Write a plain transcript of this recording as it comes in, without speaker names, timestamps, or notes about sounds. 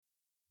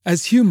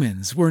As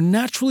humans, we're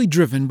naturally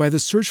driven by the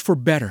search for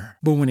better.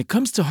 But when it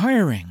comes to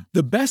hiring,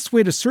 the best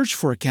way to search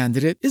for a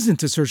candidate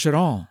isn't to search at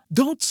all.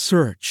 Don't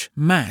search,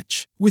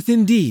 match with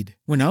Indeed.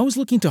 When I was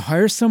looking to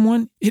hire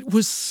someone, it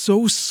was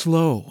so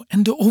slow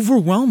and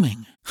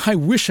overwhelming. I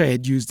wish I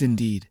had used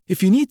Indeed.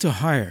 If you need to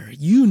hire,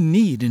 you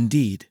need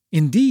Indeed.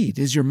 Indeed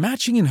is your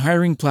matching and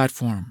hiring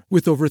platform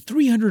with over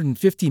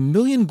 350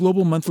 million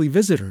global monthly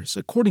visitors,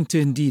 according to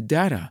Indeed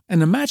data,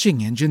 and a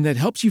matching engine that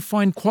helps you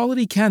find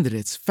quality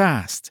candidates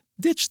fast.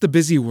 Ditch the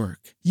busy work.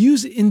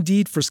 Use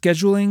Indeed for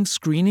scheduling,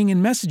 screening,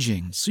 and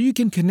messaging so you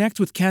can connect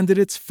with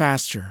candidates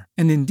faster.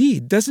 And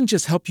Indeed doesn't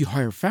just help you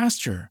hire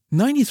faster.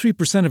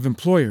 93% of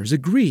employers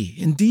agree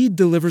Indeed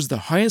delivers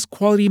the highest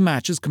quality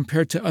matches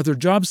compared to other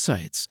job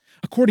sites,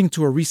 according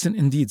to a recent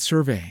Indeed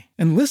survey.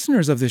 And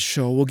listeners of this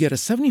show will get a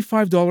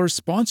 $75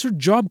 sponsored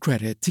job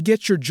credit to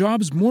get your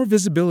jobs more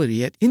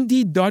visibility at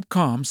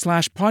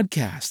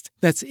Indeed.com/podcast.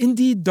 That's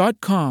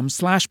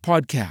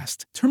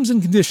Indeed.com/podcast. Terms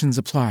and conditions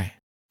apply.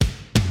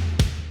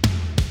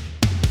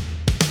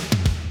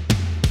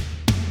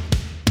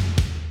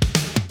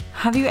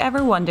 Have you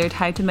ever wondered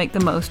how to make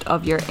the most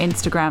of your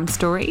Instagram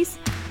stories?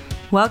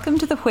 Welcome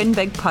to the Win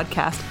Big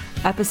Podcast,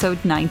 episode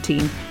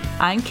 19.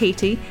 I'm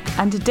Katie,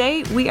 and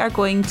today we are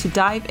going to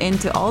dive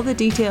into all the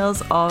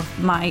details of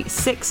my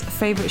 6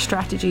 favorite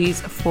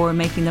strategies for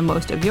making the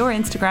most of your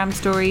Instagram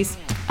stories.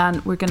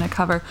 And we're going to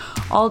cover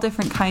all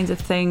different kinds of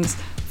things,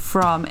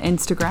 from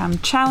Instagram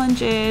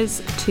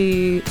challenges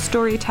to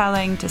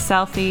storytelling to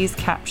selfies,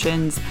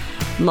 captions,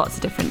 lots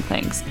of different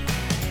things.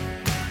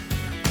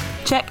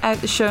 Check out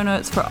the show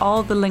notes for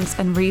all the links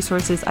and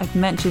resources I've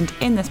mentioned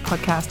in this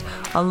podcast,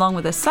 along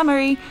with a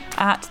summary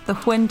at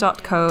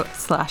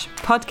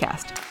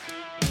thewhin.co/podcast.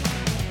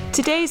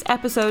 Today's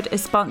episode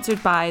is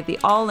sponsored by the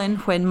All-in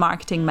Whin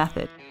Marketing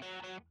Method.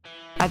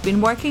 I've been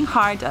working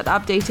hard at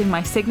updating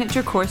my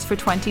signature course for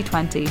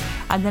 2020,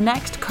 and the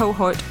next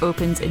cohort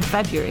opens in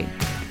February.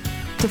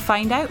 To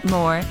find out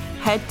more,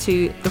 head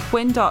to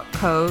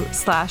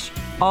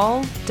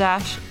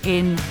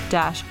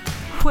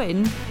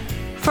thewhin.co/all-in-whin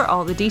for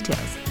all the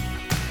details.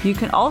 You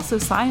can also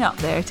sign up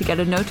there to get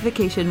a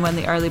notification when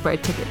the early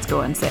bird tickets go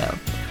on sale.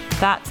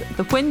 That's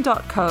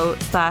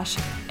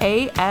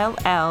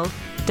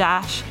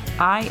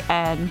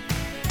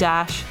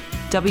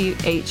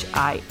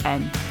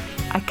thewhin.co/all-in-whin.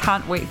 I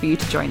can't wait for you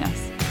to join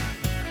us.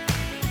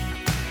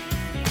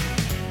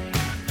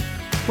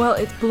 Well,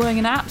 it's blowing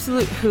an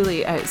absolute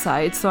hoolie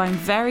outside, so I'm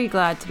very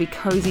glad to be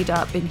cozied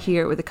up in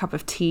here with a cup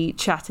of tea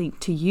chatting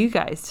to you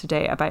guys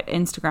today about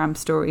Instagram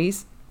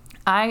stories.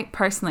 I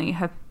personally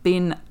have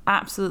been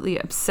absolutely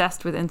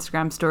obsessed with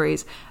Instagram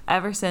stories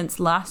ever since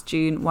last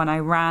June, when I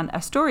ran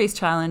a stories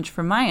challenge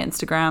for my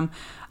Instagram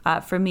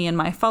for me and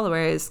my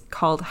followers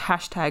called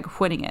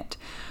 #WhinningIt.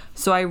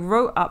 So I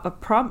wrote up a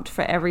prompt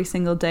for every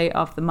single day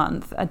of the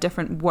month, a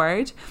different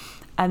word.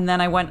 And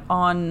then I went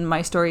on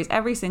my stories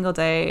every single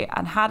day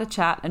and had a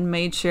chat and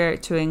made sure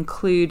to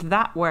include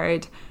that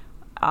word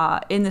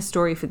in the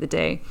story for the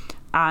day.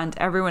 And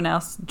everyone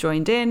else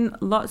joined in.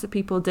 Lots of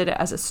people did it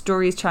as a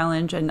stories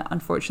challenge, and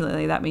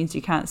unfortunately that means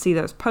you can't see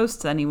those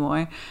posts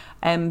anymore.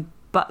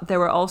 But there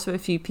were also a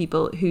few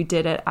people who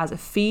did it as a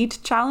feed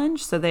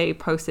challenge, so they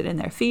posted in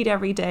their feed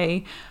every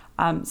day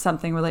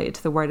something related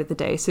to the word of the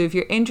day. So if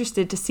you're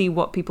interested to see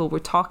what people were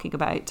talking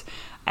about,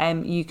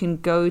 you can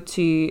go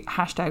to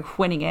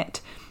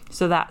 #WhinningIt.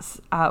 So that's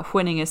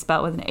Whinning is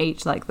spelled with an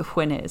H, like the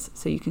Whin is.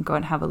 So you can go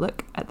and have a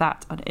look at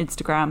that on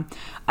Instagram.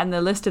 And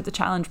the list of the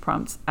challenge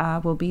prompts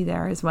will be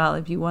there as well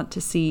if you want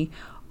to see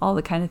all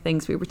the kind of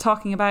things we were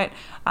talking about.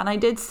 And I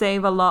did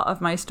save a lot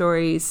of my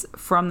stories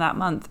from that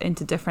month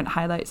into different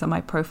highlights on my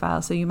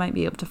profile. So you might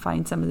be able to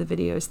find some of the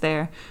videos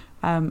there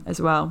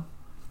as well.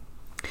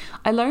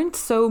 I learned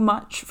so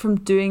much from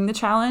doing the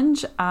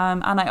challenge,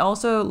 and I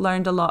also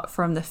learned a lot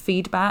from the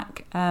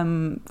feedback.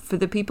 For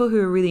the people who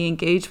were really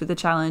engaged with the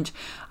challenge,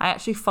 I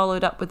actually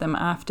followed up with them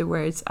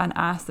afterwards and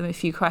asked them a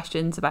few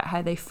questions about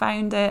how they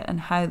found it and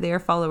how their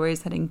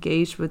followers had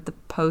engaged with the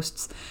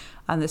posts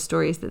and the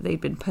stories that they'd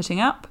been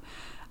putting up.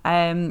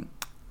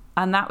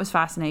 And that was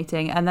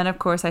fascinating. And then, of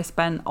course, I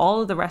spent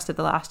all of the rest of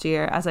the last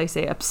year, as I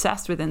say,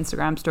 obsessed with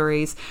Instagram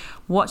stories,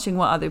 watching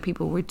what other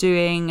people were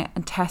doing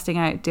and testing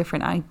out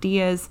different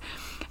ideas.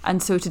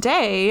 And so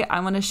today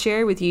I want to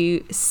share with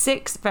you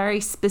 6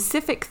 very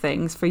specific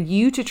things for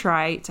you to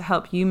try to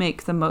help you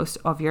make the most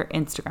of your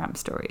Instagram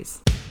stories.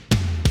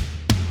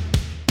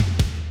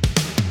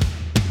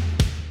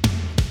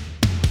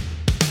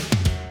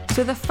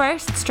 So the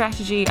first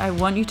strategy I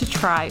want you to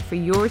try for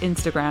your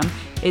Instagram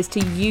is to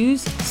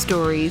use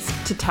stories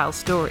to tell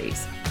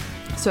stories.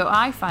 So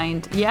I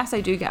find, yes,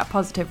 I do get a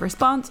positive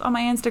response on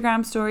my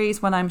Instagram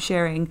stories when I'm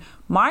sharing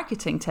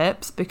marketing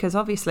tips, because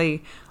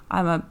obviously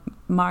I'm a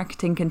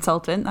marketing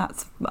consultant.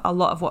 That's a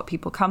lot of what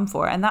people come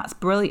for, and that's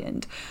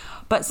brilliant.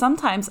 But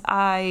sometimes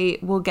I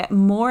will get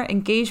more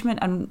engagement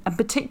and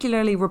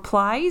particularly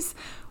replies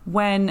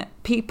when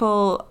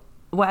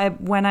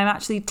I'm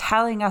actually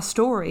telling a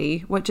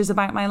story which is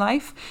about my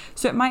life.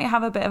 So it might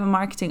have a bit of a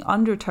marketing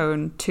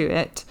undertone to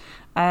it,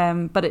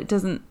 but it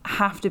doesn't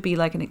have to be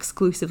like an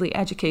exclusively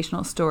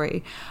educational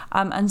story.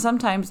 And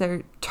sometimes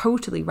they're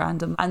totally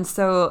random. And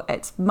so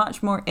it's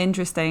much more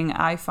interesting,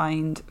 I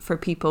find, for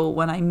people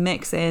when I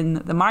mix in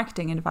the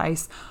marketing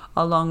advice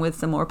along with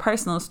some more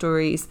personal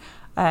stories.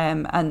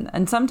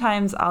 And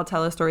sometimes I'll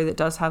tell a story that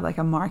does have like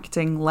a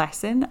marketing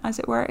lesson, as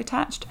it were,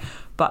 attached,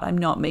 but I'm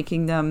not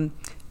making them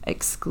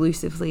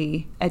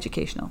exclusively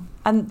educational.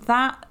 And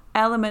that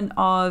element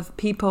of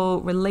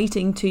people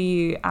relating to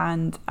you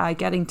and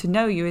getting to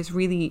know you is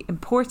really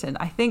important.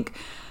 I think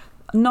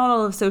not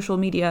all of social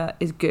media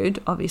is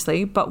good,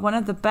 obviously, but one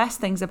of the best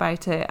things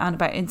about it, and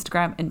about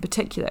Instagram in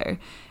particular,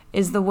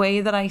 is the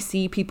way that I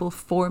see people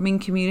forming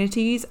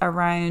communities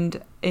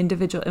around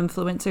individual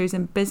influencers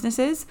and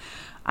businesses.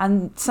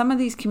 And some of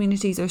these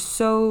communities are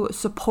so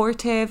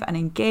supportive and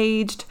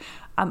engaged,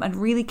 and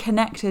really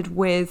connected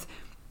with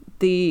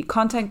the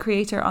content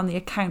creator on the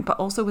account, but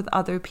also with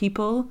other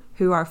people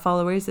who are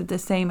followers of the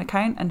same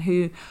account and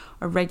who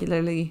are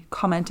regularly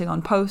commenting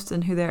on posts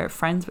and who they're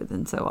friends with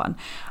and so on.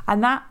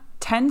 And that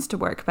tends to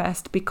work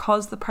best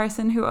because the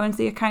person who owns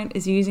the account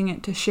is using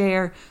it to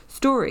share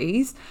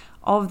stories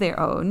of their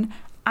own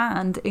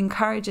and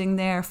encouraging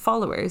their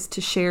followers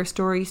to share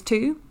stories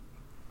too.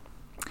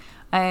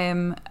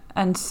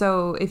 And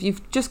so if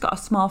you've just got a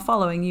small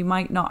following, you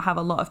might not have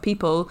a lot of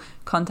people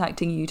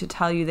contacting you to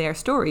tell you their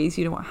stories.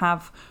 You don't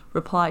have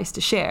replies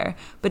to share.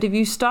 But if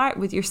you start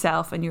with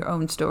yourself and your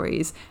own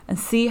stories and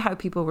see how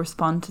people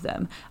respond to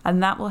them,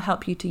 and that will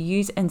help you to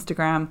use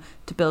Instagram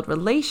to build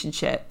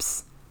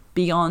relationships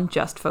beyond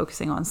just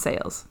focusing on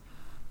sales.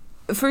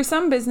 For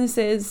some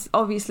businesses,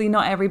 obviously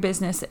not every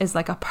business is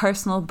like a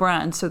personal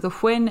brand. So the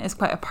Whin is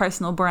quite a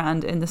personal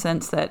brand in the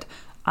sense that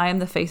I am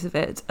the face of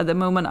it. At the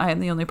moment, I am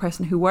the only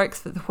person who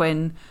works for the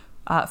Whin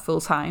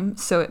full time.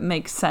 So it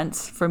makes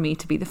sense for me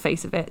to be the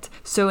face of it.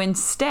 So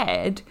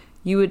instead,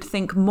 you would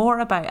think more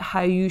about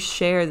how you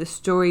share the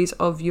stories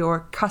of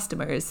your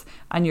customers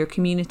and your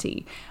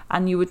community.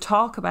 And you would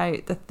talk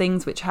about the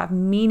things which have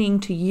meaning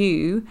to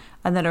you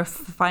and that are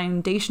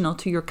foundational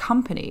to your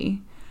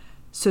company.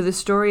 So the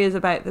story is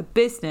about the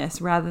business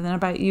rather than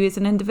about you as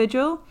an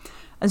individual.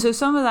 And so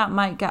some of that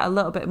might get a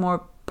little bit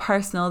more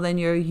personal than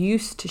you're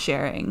used to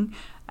sharing.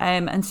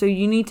 And so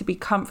you need to be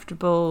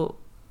comfortable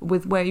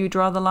with where you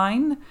draw the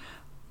line.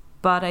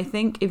 But I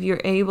think if you're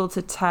able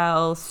to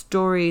tell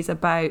stories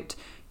about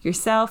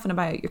yourself and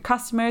about your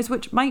customers,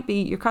 which might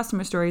be, your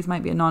customer stories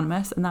might be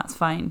anonymous, and that's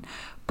fine.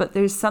 But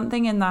there's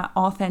something in that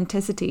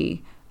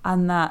authenticity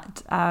and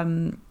that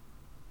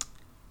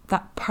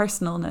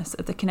personalness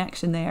of the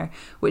connection there,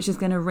 which is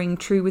going to ring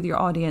true with your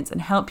audience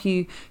and help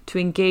you to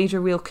engage a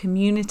real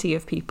community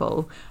of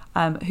people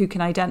who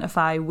can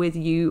identify with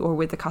you or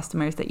with the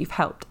customers that you've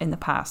helped in the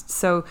past.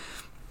 So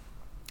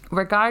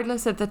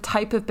regardless of the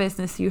type of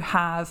business you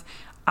have,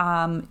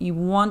 you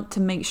want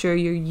to make sure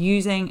you're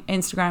using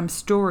Instagram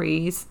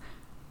stories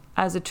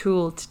as a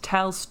tool to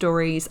tell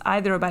stories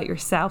either about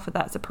yourself, if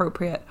that's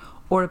appropriate,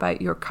 or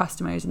about your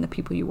customers and the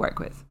people you work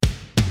with.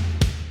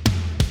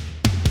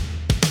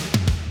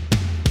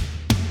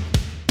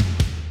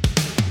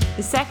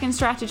 The second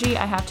strategy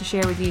I have to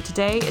share with you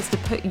today is to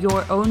put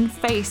your own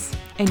face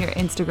in your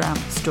Instagram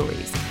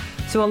stories.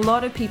 So a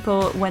lot of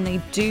people, when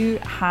they do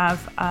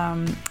have,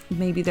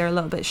 maybe they're a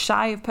little bit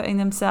shy of putting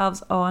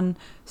themselves on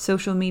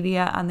social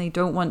media and they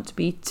don't want to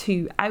be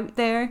too out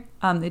there,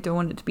 they don't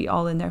want it to be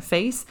all in their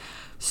face.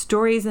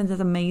 Stories is an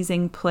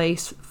amazing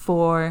place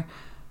for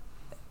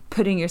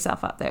putting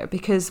yourself up there,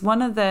 because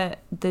one of the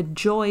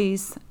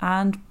joys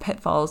and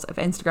pitfalls of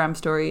Instagram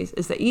stories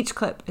is that each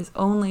clip is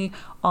only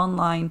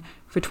online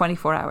for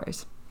 24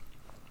 hours.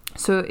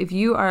 So if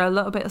you are a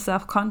little bit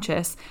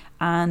self-conscious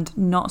and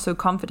not so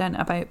confident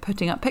about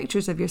putting up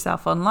pictures of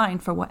yourself online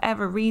for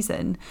whatever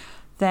reason,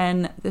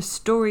 then the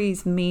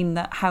stories mean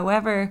that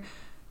however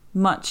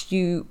much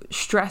you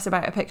stress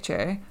about a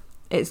picture,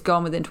 it's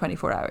gone within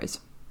 24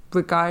 hours,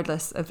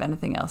 regardless of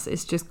anything else.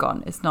 It's just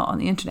gone. It's not on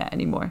the internet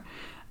anymore.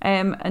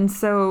 And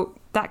so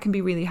that can be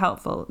really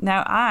helpful.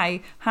 Now,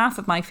 half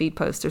of my feed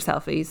posts are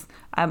selfies,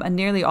 and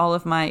nearly all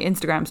of my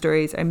Instagram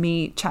stories are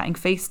me chatting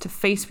face to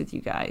face with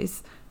you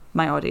guys,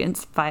 my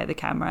audience, via the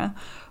camera.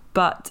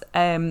 But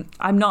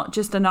I'm not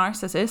just a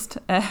narcissist.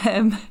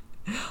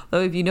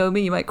 Though if you know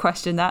me, you might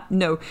question that.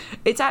 No,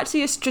 it's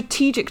actually a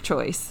strategic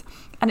choice,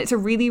 and it's a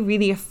really,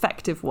 really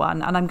effective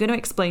one. And I'm going to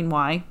explain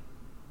why.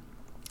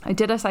 I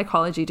did a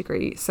psychology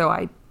degree, so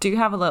I do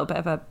have a little bit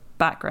of a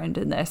background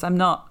in this. I'm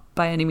not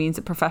by any means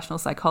a professional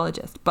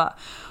psychologist, but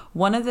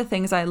one of the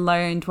things I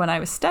learned when I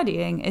was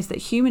studying is that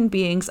human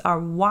beings are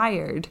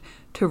wired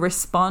to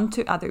respond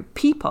to other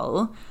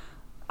people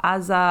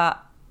as a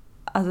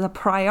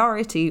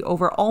priority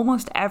over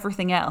almost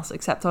everything else,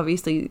 except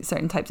obviously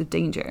certain types of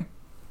danger.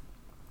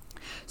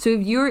 So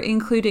if you're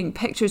including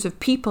pictures of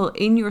people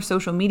in your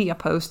social media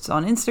posts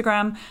on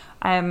Instagram,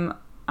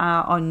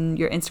 on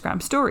your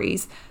Instagram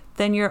stories,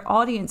 then your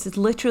audience is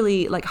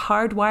literally like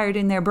hardwired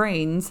in their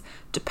brains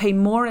to pay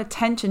more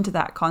attention to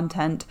that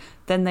content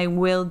than they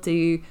will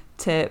do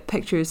to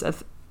pictures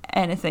of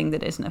anything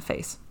that isn't a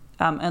face,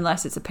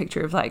 unless it's a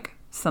picture of like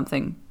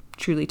something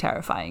truly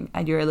terrifying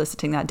and you're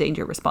eliciting that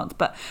danger response.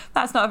 But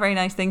that's not a very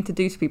nice thing to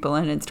do to people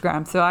on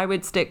Instagram. So I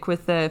would stick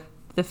with the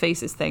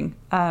faces thing.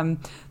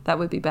 That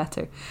would be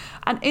better.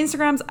 And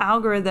Instagram's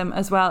algorithm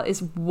as well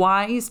is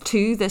wise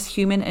to this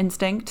human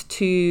instinct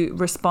to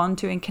respond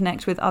to and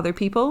connect with other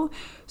people.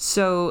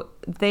 So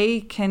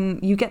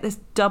you get this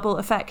double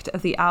effect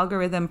of the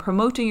algorithm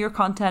promoting your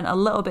content a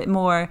little bit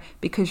more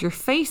because your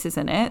face is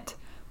in it,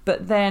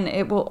 but then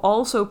it will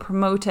also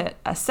promote it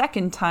a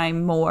second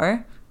time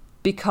more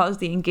because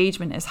the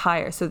engagement is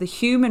higher. So the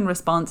human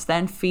response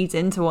then feeds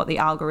into what the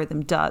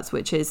algorithm does,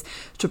 which is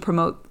to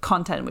promote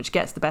content which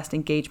gets the best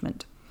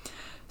engagement.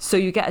 So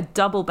you get a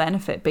double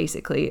benefit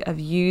basically of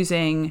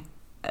using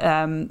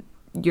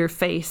your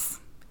face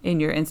in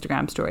your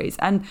Instagram stories.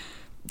 And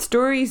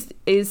stories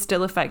is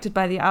still affected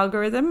by the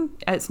algorithm.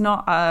 It's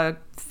not a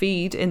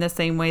feed in the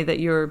same way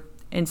that your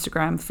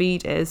Instagram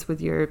feed is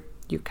with your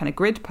kind of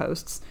grid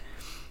posts.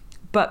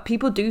 But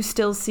people do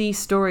still see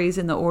stories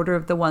in the order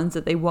of the ones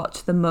that they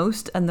watch the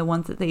most and the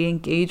ones that they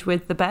engage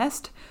with the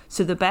best.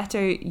 So the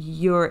better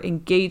your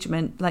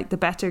engagement, like the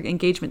better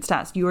engagement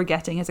stats you're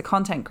getting as a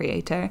content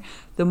creator,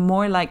 the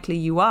more likely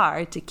you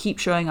are to keep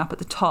showing up at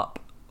the top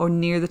or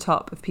near the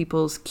top of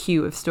people's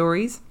queue of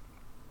stories.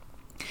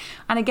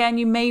 And again,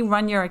 you may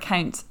run your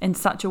account in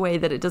such a way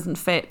that it doesn't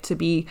fit to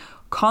be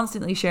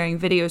constantly sharing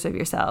videos of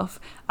yourself.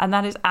 And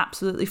that is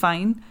absolutely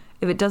fine.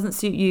 If it doesn't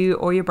suit you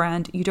or your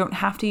brand, you don't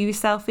have to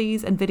use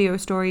selfies and video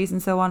stories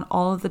and so on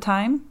all of the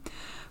time.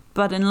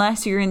 But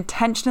unless you're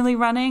intentionally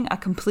running a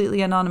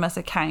completely anonymous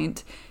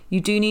account,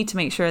 you do need to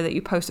make sure that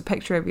you post a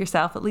picture of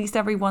yourself at least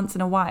every once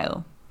in a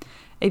while.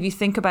 If you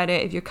think about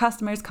it, if your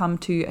customers come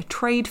to a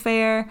trade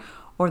fair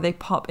or they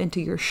pop into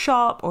your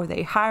shop or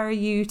they hire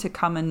you to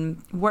come and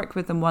work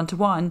with them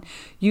one-to-one,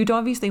 you'd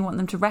obviously want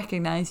them to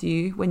recognize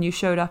you when you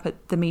showed up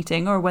at the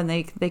meeting or when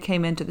they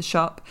came into the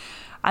shop.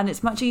 And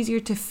it's much easier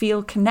to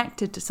feel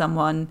connected to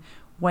someone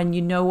when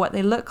you know what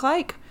they look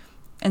like.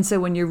 And so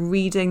when you're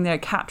reading their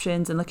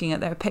captions and looking at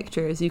their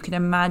pictures, you can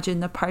imagine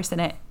the person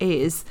it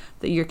is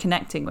that you're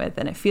connecting with.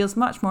 And it feels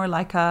much more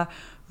like a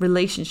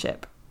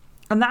relationship.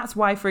 And that's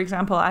why, for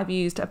example, I've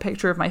used a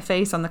picture of my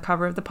face on the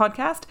cover of the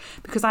podcast,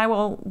 because I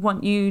will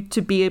want you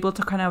to be able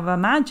to kind of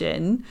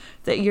imagine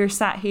that you're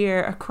sat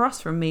here across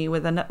from me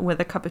with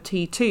a cup of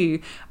tea too,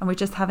 and we're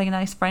just having a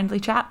nice friendly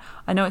chat.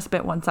 I know it's a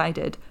bit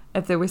one-sided.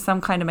 If there was some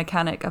kind of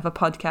mechanic of a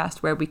podcast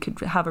where we could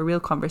have a real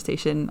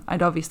conversation,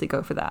 I'd obviously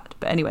go for that.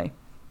 But anyway,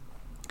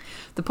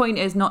 the point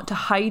is not to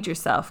hide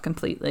yourself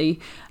completely,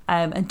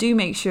 and do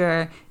make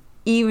sure,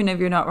 even if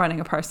you're not running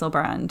a personal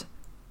brand,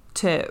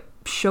 to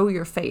show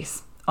your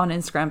face on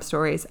Instagram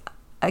stories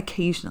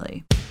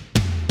occasionally.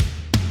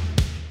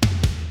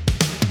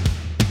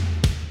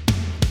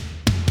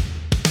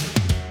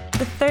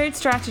 The third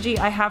strategy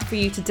I have for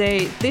you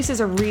today, this is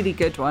a really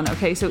good one,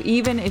 okay? So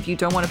even if you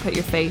don't want to put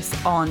your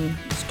face on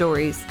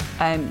stories,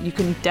 you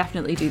can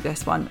definitely do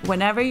this one.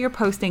 Whenever you're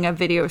posting a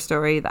video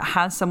story that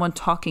has someone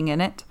talking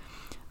in it,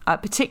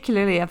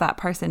 particularly if that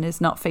person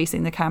is not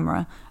facing the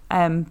camera,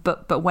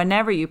 but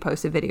whenever you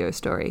post a video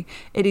story,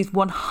 it is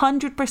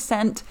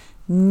 100%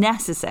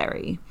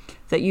 necessary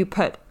that you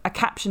put a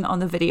caption on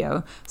the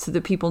video so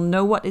that people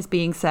know what is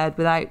being said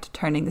without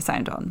turning the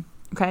sound on.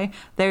 Okay,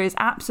 there is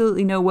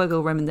absolutely no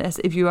wiggle room in this.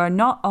 If you are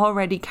not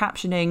already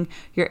captioning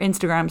your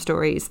Instagram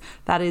stories,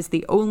 that is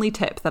the only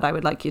tip that I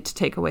would like you to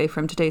take away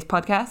from today's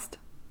podcast.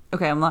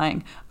 Okay, I'm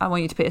lying. I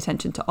want you to pay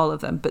attention to all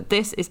of them, but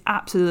this is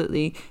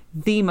absolutely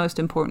the most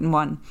important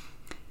one.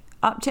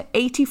 Up to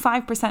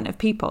 85% of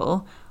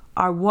people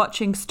are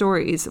watching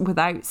stories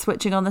without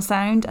switching on the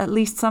sound at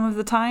least some of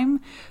the time.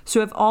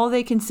 So if all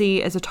they can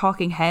see is a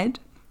talking head,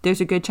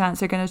 there's a good chance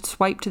they're going to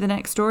swipe to the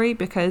next story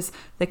because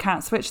they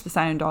can't switch the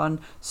sound on,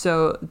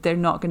 so they're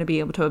not going to be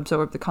able to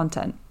absorb the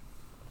content.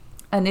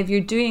 And if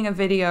you're doing a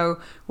video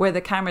where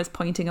the camera's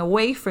pointing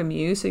away from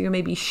you, so you're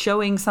maybe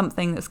showing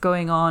something that's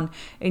going on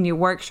in your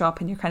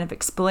workshop and you're kind of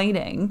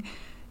explaining,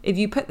 if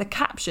you put the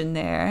caption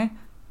there,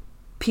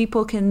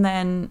 people can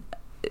then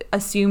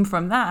assume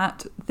from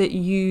that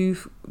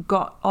you've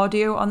got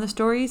audio on the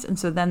stories, and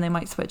so then they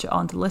might switch it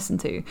on to listen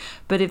to.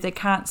 But if they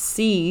can't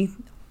see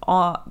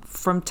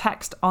from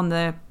text on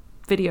the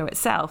video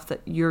itself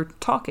that you're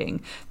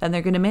talking, then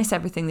they're going to miss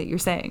everything that you're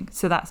saying.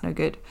 So that's no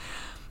good.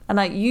 And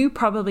like, you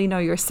probably know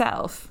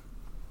yourself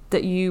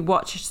that you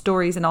watch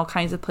stories in all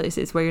kinds of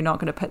places where you're not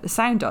going to put the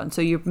sound on.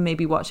 So you're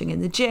maybe watching in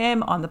the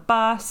gym, on the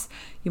bus,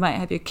 you might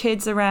have your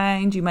kids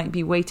around, you might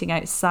be waiting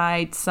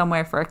outside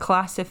somewhere for a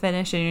class to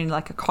finish and you're in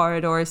like a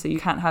corridor, so you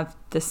can't have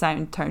the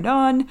sound turned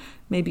on.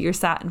 Maybe you're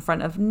sat in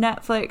front of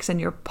Netflix and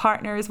your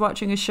partner is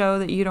watching a show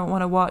that you don't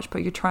want to watch,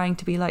 but you're trying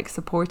to be like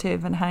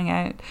supportive and hang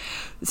out.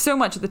 So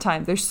much of the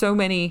time, there's so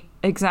many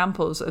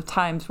examples of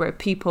times where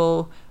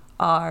people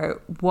are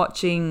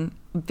watching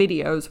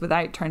videos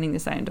without turning the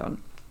sound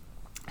on.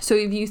 So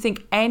if you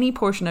think any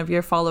portion of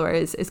your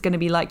followers is going to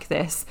be like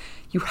this,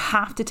 you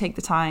have to take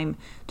the time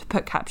to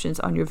put captions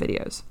on your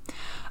videos.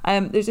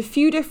 There's a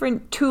few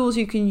different tools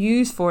you can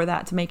use for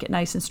that to make it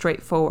nice and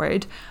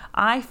straightforward.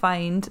 I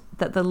find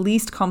that the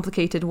least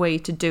complicated way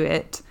to do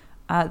it,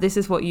 this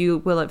is what you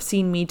will have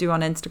seen me do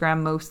on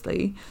Instagram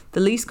mostly. The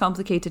least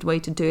complicated way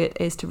to do it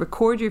is to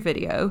record your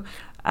video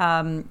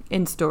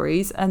in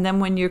stories, and then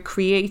when you're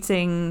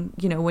creating,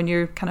 when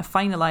you're kind of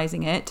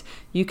finalizing it,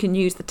 you can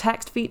use the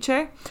text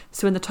feature.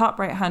 So in the top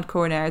right hand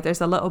corner,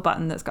 there's a little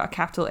button that's got a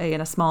capital A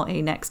and a small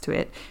a next to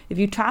it. If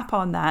you tap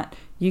on that,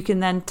 you can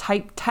then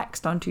type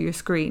text onto your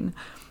screen,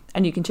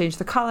 and you can change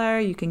the color,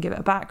 you can give it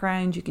a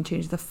background, you can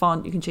change the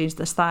font, you can change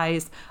the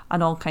size,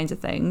 and all kinds of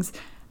things.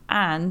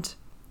 And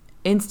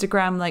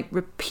Instagram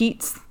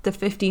repeats the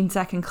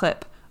 15-second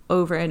clip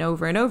over and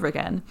over and over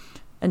again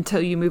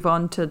until you move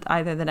on to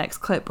either the next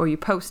clip or you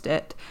post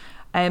it.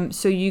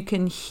 So you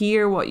can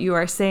hear what you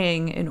are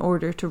saying in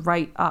order to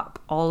write up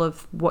all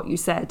of what you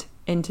said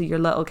into your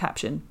little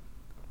caption.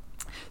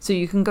 So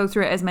you can go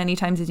through it as many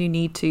times as you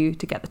need to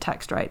get the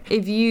text right.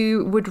 If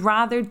you would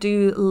rather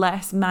do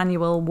less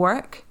manual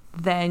work,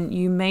 then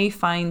you may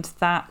find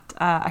that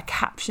a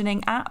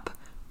captioning app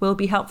will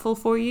be helpful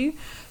for you.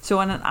 So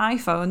on an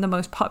iPhone, the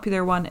most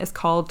popular one is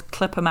called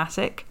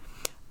Clipomatic.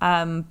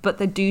 But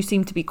there do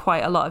seem to be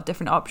quite a lot of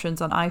different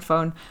options on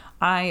iPhone.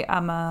 I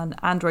am an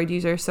Android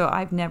user, so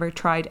I've never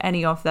tried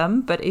any of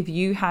them. But if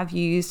you have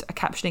used a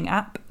captioning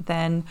app,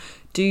 then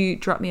do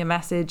drop me a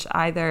message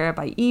either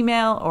by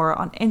email or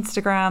on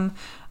Instagram.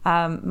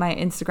 My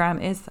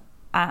Instagram is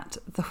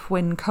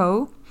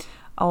 @thewhinco,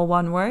 all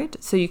one word.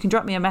 So you can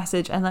drop me a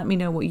message and let me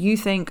know what you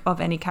think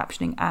of any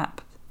captioning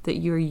app that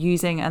you're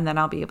using, and then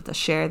I'll be able to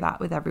share that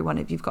with everyone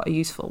if you've got a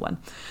useful one.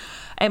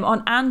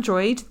 On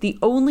Android, the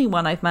only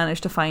one I've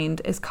managed to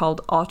find is called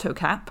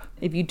AutoCap.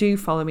 If you do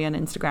follow me on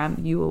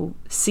Instagram, you will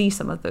see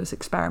some of those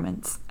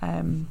experiments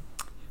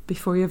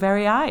before your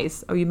very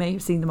eyes, or you may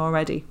have seen them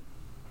already.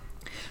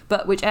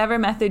 But whichever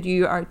method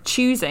you are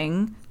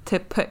choosing to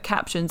put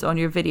captions on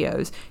your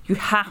videos, you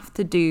have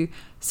to do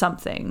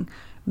something.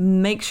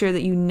 Make sure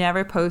that you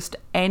never post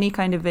any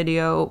kind of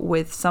video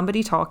with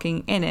somebody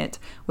talking in it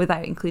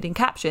without including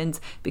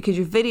captions, because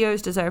your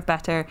videos deserve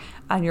better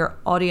and your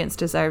audience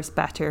deserves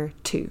better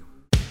too.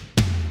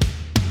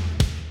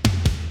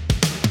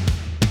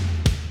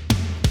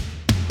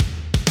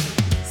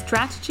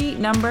 Strategy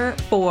number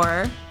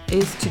 4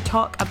 is to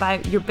talk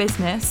about your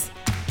business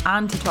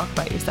and to talk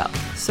about yourself.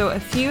 So a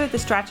few of the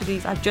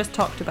strategies I've just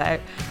talked about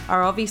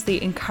are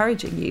obviously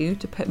encouraging you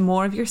to put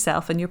more of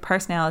yourself and your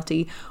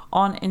personality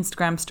on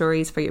Instagram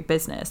stories for your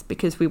business,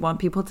 because we want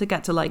people to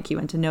get to like you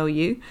and to know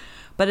you.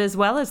 But as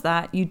well as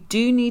that, you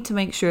do need to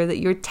make sure that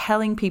you're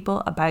telling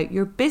people about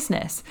your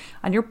business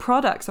and your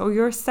products or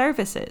your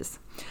services.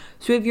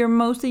 So if you're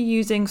mostly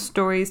using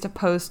stories to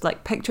post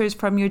pictures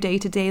from your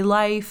day-to-day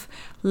life,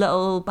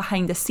 little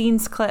behind the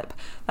scenes clip,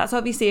 that's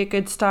obviously a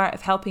good start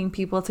of helping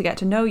people to get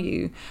to know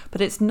you,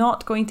 but it's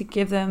not going to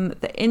give them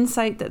the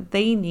insight that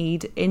they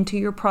need into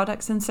your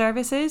products and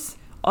services.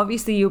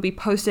 Obviously, you'll be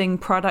posting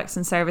products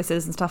and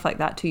services and stuff like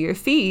that to your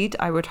feed,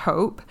 I would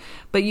hope,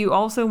 but you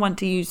also want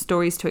to use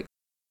stories to.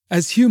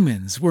 As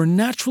humans, we're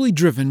naturally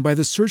driven by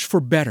the search for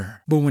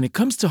better. But when it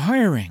comes to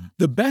hiring,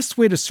 the best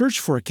way to search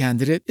for a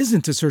candidate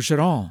isn't to search at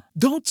all.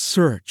 Don't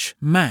search,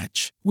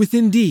 match with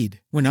Indeed.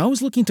 When I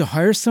was looking to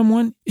hire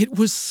someone, it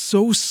was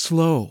so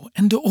slow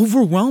and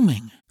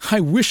overwhelming.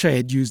 I wish I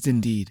had used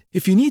Indeed.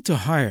 If you need to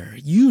hire,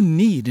 you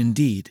need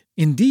Indeed.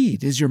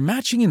 Indeed is your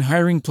matching and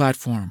hiring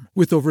platform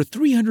with over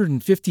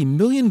 350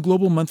 million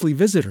global monthly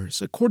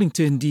visitors, according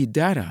to Indeed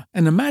data,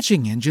 and a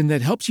matching engine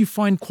that helps you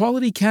find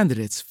quality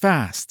candidates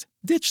fast.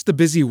 Ditch the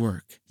busy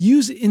work.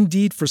 Use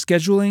Indeed for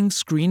scheduling,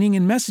 screening,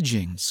 and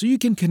messaging so you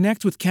can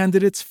connect with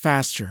candidates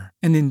faster.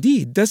 And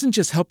Indeed doesn't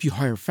just help you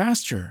hire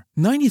faster.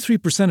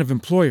 93% of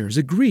employers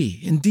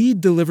agree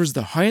Indeed delivers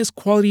the highest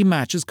quality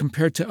matches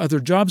compared to other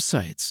job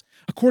sites,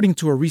 according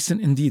to a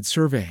recent Indeed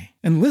survey.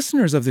 And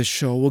listeners of this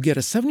show will get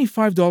a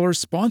 $75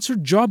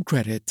 sponsored job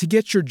credit to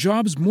get your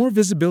jobs more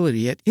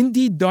visibility at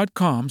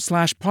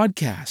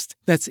Indeed.com/podcast.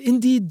 That's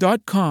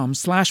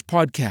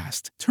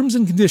Indeed.com/podcast. Terms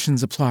and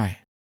conditions apply.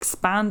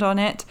 Expand on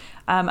it,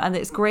 and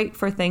it's great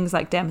for things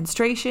like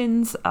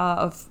demonstrations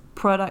of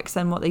products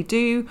and what they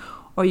do,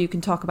 or you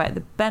can talk about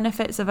the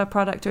benefits of a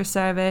product or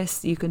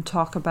service. You can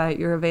talk about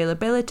your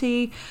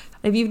availability.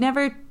 If you've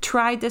never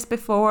tried this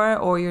before,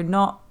 or you're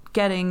not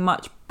getting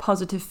much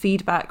positive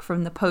feedback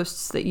from the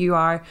posts that you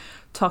are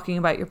talking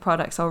about your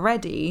products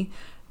already,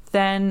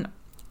 then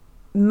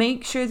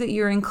make sure that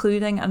you're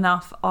including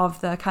enough of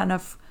the kind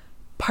of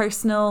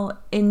personal,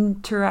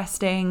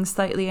 interesting,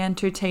 slightly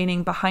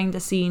entertaining, behind the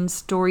scenes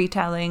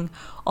storytelling,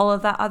 all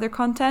of that other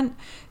content,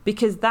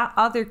 because that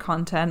other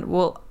content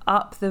will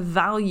up the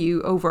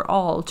value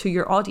overall to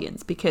your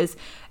audience. Because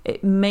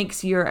It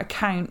makes your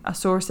account a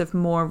source of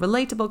more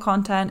relatable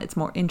content, it's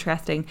more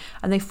interesting,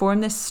 and they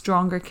form this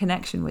stronger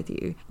connection with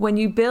you. When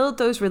you build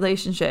those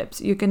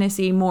relationships, you're going to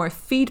see more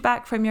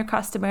feedback from your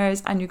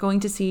customers, and you're going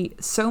to see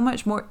so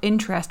much more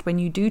interest when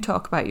you do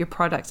talk about your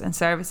products and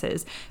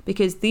services,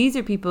 because these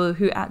are people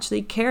who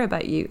actually care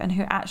about you and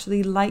who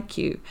actually like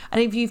you. And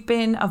if you've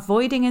been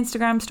avoiding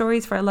Instagram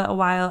stories for a little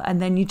while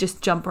and then you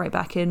just jump right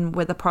back in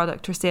with a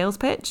product or sales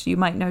pitch, you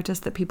might notice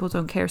that people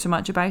don't care so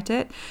much about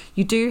it.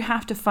 You do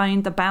have to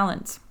find the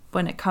balance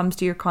when it comes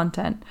to your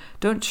content.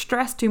 Don't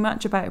stress too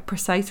much about a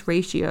precise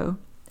ratio.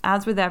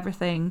 As with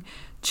everything,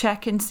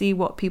 check and see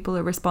what people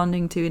are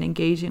responding to and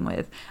engaging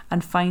with,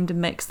 and find a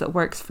mix that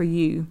works for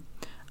you.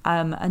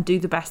 And do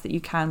the best that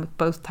you can with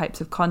both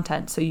types of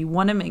content. So you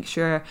want to make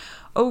sure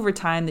over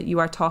time that you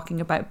are talking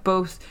about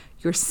both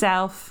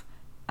yourself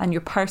and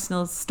your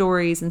personal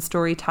stories and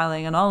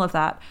storytelling and all of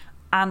that,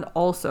 and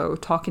also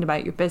talking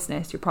about your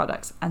business, your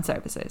products and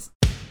services.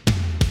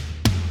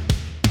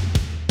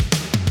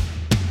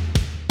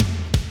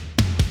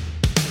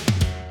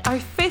 Our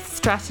fifth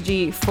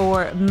strategy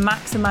for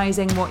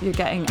maximizing what you're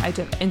getting out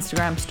of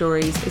Instagram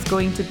stories is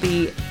going to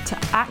be to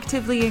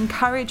actively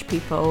encourage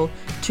people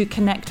to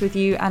connect with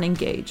you and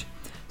engage.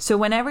 So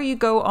whenever you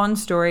go on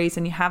stories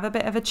and you have a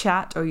bit of a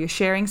chat or you're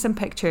sharing some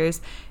pictures,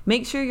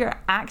 make sure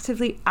you're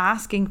actively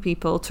asking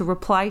people to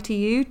reply to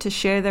you, to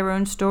share their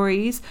own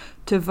stories,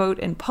 to vote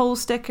in poll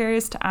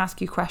stickers, to ask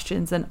you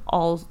questions and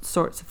all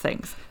sorts of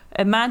things.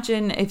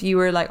 Imagine if you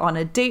were like on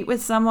a date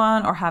with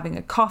someone or having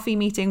a coffee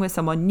meeting with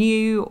someone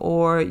new,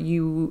 or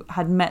you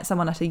had met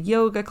someone at a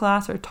yoga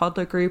class or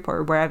toddler group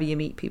or wherever you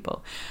meet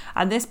people.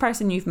 And this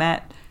person you've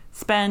met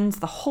spends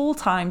the whole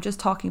time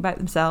just talking about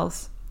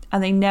themselves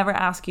and they never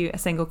ask you a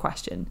single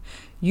question.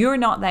 You're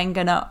not then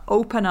going to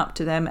open up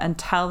to them and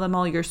tell them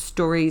all your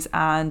stories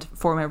and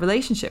form a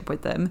relationship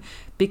with them,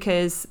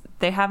 because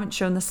they haven't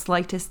shown the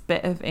slightest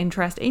bit of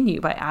interest in you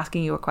by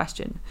asking you a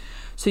question.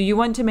 So you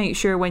want to make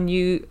sure when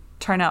you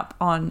turn up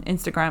on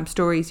Instagram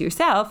stories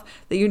yourself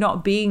that you're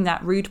not being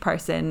that rude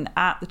person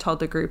at the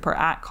toddler group or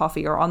at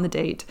coffee or on the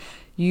date.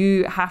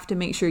 You have to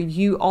make sure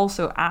you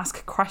also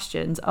ask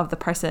questions of the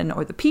person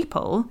or the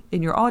people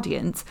in your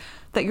audience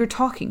that you're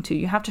talking to.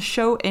 You have to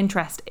show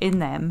interest in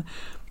them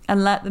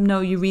and let them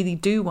know you really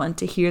do want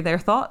to hear their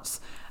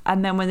thoughts.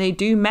 And then when they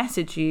do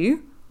message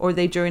you, or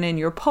they join in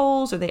your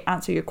polls, or they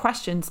answer your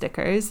question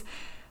stickers,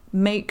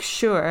 make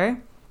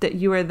sure that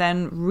you are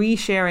then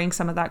resharing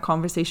some of that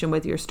conversation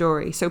with your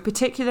story. So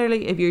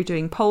particularly if you're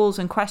doing polls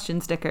and question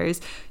stickers,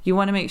 you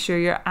want to make sure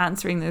you're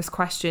answering those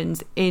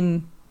questions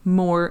in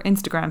more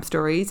Instagram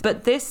stories.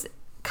 But this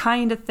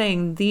kind of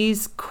thing,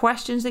 these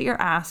questions that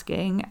you're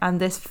asking and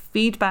this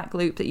feedback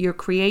loop that you're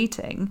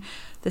creating,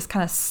 this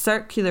kind of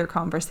circular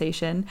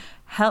conversation,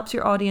 helps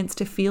your audience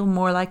to feel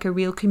more like a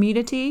real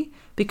community,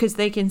 because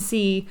they can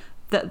see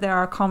that there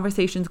are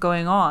conversations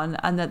going on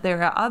and that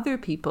there are other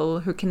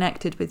people who are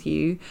connected with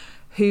you,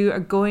 who are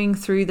going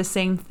through the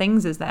same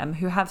things as them,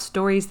 who have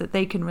stories that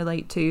they can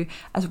relate to,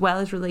 as well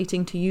as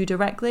relating to you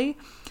directly.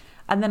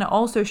 And then it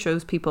also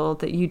shows people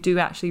that you do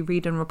actually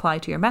read and reply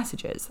to your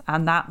messages.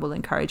 And that will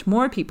encourage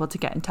more people to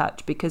get in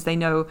touch, because they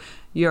know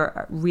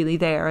you're really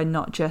there and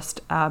not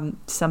just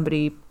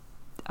somebody,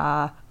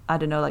 I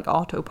don't know, like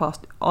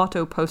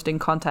auto posting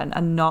content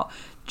and not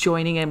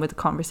joining in with the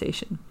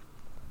conversation.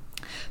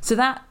 So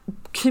that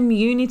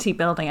community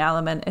building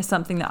element is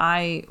something that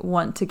I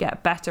want to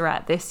get better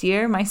at this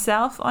year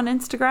myself on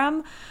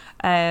Instagram,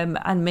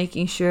 and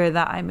making sure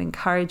that I'm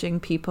encouraging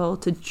people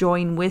to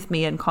join with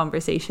me in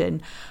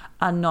conversation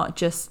and not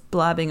just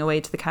blabbing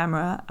away to the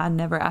camera and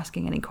never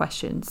asking any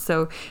questions.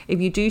 So if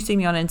you do see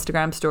me on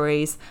Instagram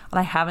stories and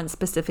I haven't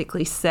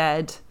specifically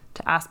said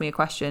to ask me a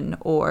question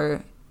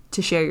or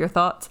to share your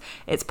thoughts,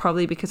 it's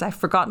probably because I've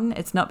forgotten.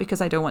 It's not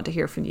because I don't want to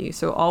hear from you.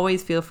 So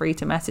always feel free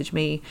to message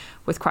me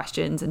with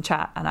questions and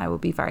chat, and I will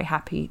be very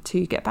happy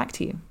to get back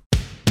to you.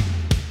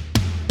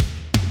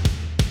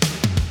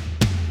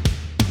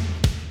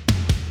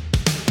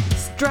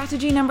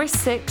 Strategy number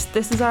 6,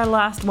 this is our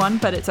last one,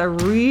 but it's a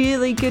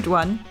really good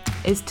one,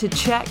 is to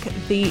check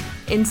the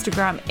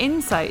Instagram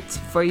insights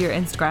for your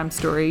Instagram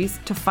stories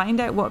to find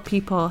out what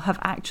people have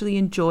actually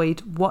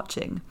enjoyed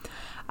watching.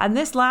 And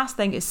this last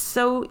thing is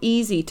so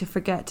easy to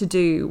forget to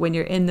do when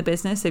you're in the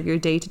business of your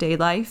day-to-day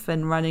life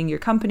and running your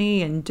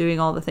company and doing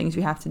all the things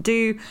you have to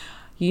do.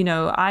 You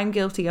know, I'm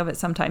guilty of it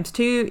sometimes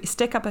too. You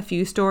stick up a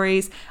few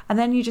stories and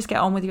then you just get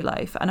on with your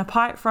life. And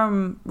apart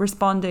from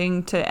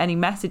responding to any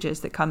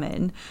messages that come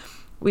in,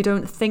 we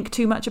don't think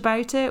too much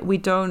about it. We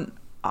don't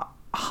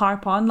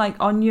harp on, like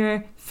on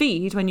your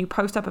feed when you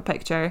post up a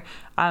picture,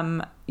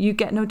 you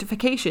get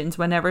notifications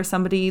whenever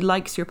somebody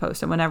likes your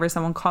post and whenever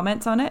someone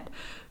comments on it.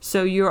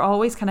 So you're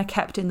always kind of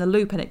kept in the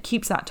loop and it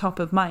keeps that top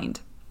of mind.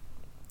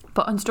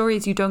 But on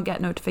stories, you don't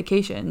get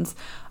notifications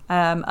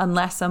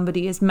unless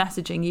somebody is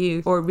messaging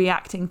you or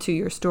reacting to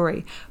your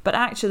story. But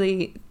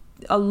actually,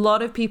 a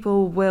lot of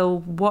people will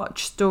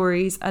watch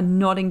stories and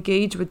not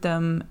engage with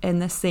them in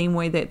the same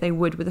way that they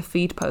would with a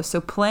feed post.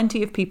 So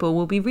plenty of people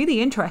will be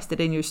really interested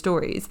in your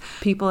stories.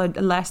 People are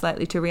less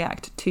likely to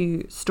react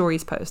to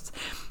stories posts.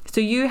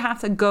 So you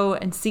have to go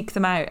and seek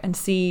them out and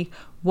see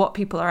what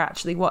people are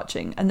actually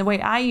watching. And the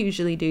way I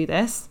usually do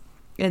this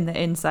in the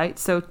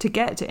insights, so to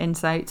get to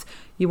insights,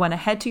 you want to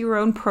head to your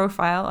own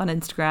profile on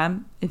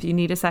Instagram. If you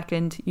need a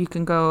second, you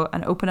can go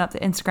and open up the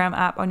Instagram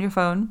app on your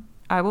phone.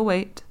 I will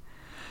wait.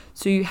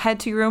 So you head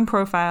to your own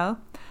profile,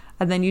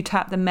 and then you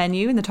tap the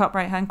menu in the top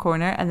right hand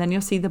corner, and then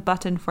you'll see the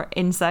button for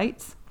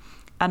Insights.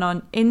 And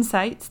on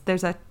Insights,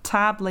 there's a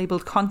tab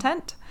labeled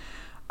Content,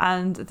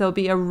 and there'll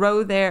be a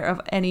row there of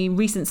any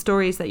recent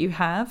stories that you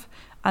have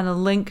and a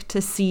link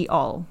to see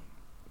all.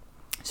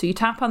 So you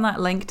tap on that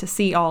link to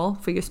see all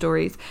for your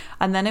stories,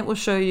 and then it will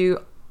show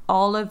you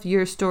all of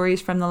your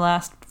stories from the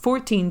last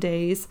 14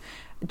 days,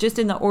 just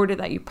in the order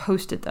that you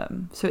posted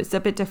them. So it's a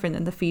bit different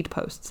than the feed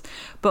posts.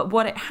 But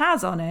what it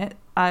has on it,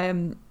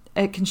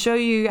 it can show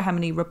you how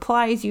many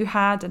replies you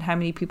had and how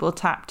many people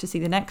tapped to see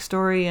the next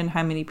story and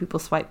how many people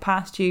swiped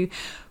past you.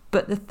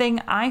 But the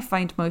thing I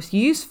find most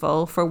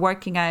useful for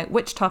working out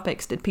which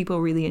topics did people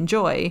really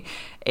enjoy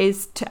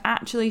is to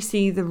actually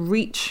see the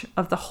reach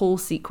of the whole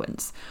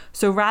sequence.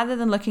 So rather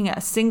than looking at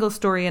a single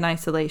story in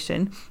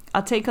isolation,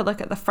 I'll take a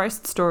look at the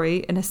first story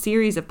in a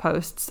series of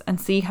posts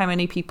and see how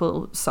many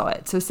people saw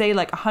it. So say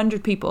like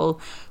 100 people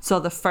saw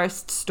the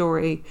first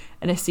story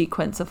in a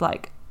sequence of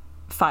like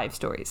 5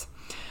 stories.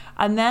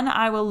 And then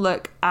I will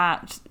look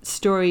at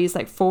stories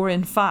like 4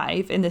 and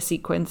 5 in the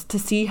sequence to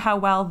see how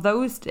well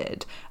those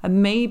did.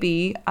 And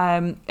maybe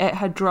it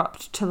had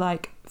dropped to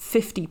like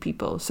 50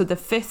 people. So the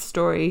 5th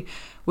story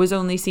was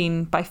only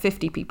seen by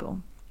 50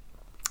 people.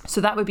 So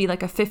that would be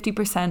like a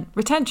 50%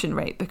 retention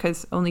rate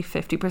because only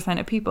 50%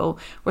 of people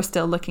were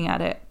still looking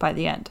at it by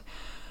the end.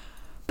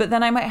 But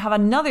then I might have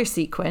another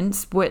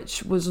sequence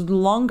which was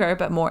longer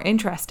but more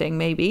interesting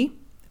maybe,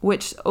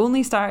 which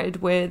only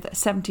started with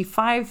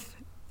 75.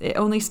 It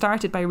only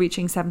started by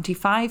reaching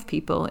 75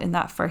 people in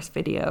that first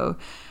video.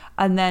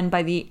 And then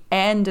by the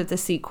end of the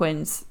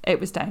sequence,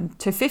 it was down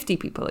to 50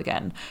 people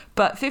again.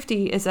 But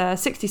 50 is a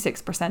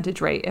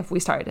 66% rate if we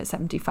started at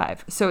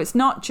 75. So it's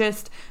not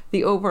just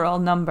the overall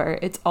number,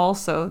 it's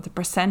also the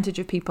percentage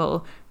of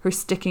people who are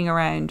sticking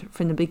around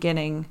from the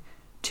beginning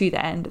to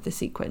the end of the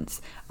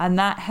sequence. And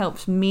that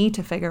helps me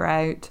to figure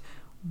out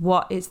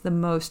what is the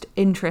most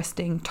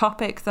interesting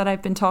topic that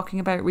I've been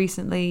talking about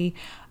recently,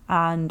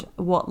 and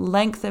what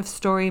length of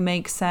story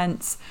makes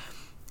sense.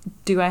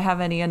 Do I have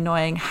any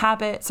annoying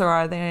habits, or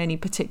are there any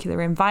particular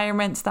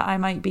environments that I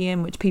might be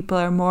in which people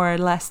are more or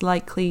less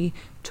likely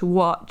to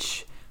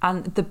watch?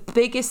 And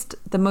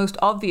the most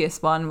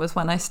obvious one was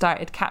when I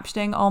started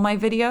captioning all my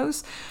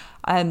videos.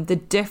 The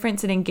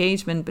difference in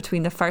engagement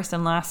between the first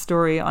and last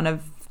story on a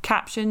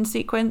caption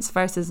sequence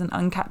versus an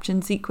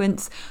uncaptioned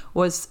sequence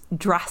was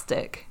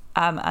drastic.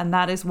 And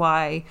that is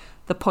why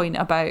the point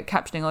about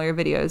captioning all your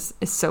videos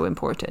is so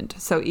important.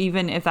 So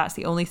even if that's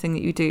the only thing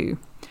that you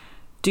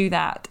do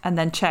that and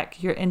then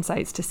check your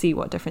insights to see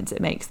what difference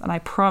it makes. And I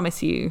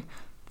promise you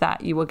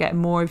that you will get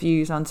more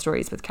views on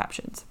stories with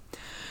captions.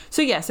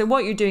 So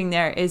what you're doing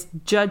there is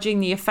judging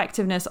the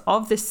effectiveness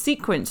of the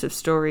sequence of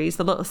stories,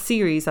 the little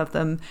series of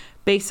them,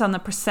 based on the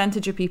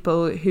percentage of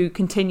people who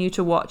continue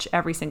to watch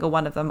every single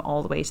one of them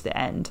all the way to the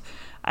end.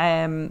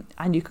 And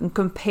you can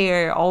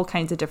compare all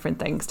kinds of different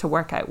things to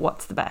work out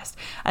what's the best.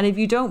 And if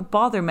you don't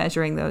bother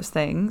measuring those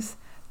things,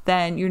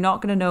 then you're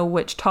not going to know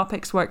which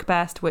topics work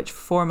best, which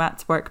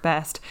formats work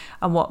best,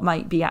 and what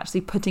might be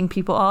actually putting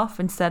people off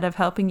instead of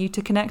helping you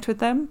to connect with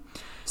them.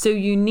 So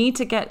you need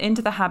to get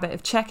into the habit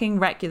of checking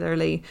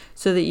regularly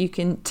so that you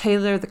can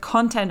tailor the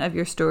content of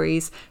your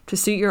stories to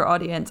suit your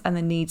audience and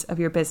the needs of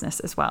your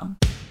business as well.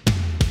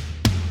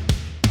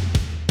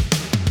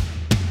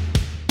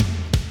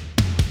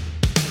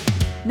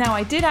 Now,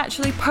 I did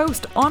actually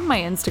post on my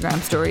Instagram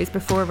stories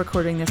before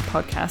recording this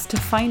podcast to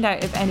find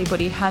out if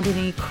anybody had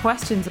any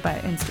questions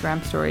about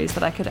Instagram stories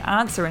that I could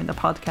answer in the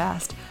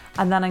podcast.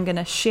 And then I'm going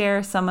to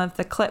share some of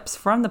the clips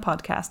from the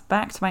podcast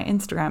back to my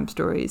Instagram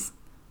stories.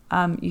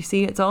 You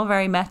see, it's all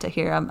very meta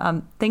here.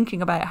 I'm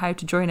thinking about how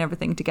to join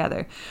everything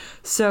together.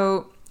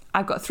 So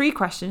I've got 3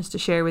 questions to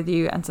share with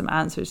you and some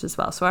answers as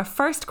well. So our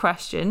first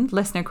question,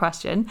 listener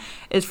question,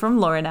 is from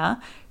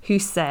Lorna, who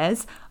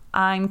says,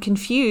 I'm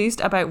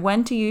confused about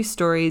when to use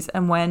stories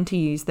and when to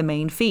use the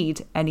main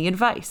feed. Any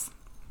advice?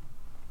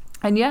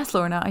 And yes,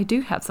 Lorna, I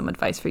do have some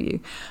advice for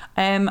you.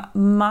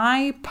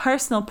 My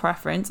personal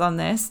preference on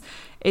this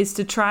is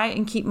to try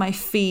and keep my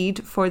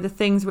feed for the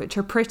things which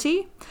are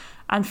pretty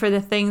and for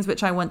the things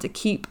which I want to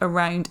keep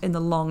around in the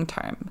long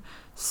term.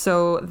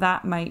 So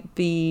that might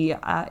be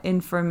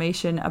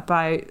information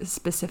about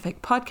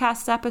specific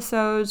podcast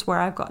episodes where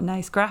I've got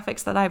nice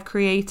graphics that I've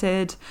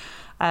created,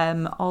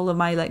 all of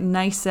my like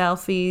nice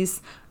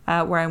selfies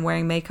where I'm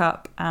wearing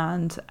makeup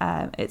and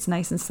it's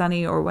nice and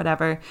sunny or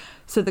whatever.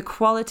 So the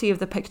quality of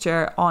the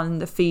picture on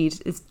the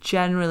feed is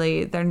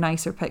generally, they're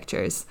nicer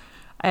pictures.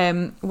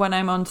 When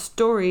I'm on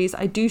stories,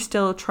 I do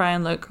still try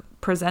and look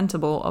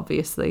presentable,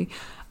 obviously.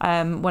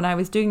 When I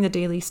was doing the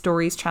daily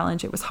stories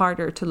challenge, it was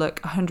harder to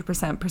look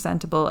 100%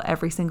 presentable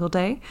every single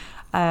day.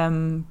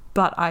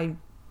 But I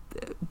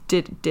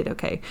did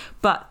okay.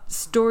 But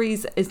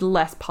stories is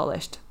less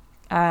polished.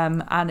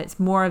 And it's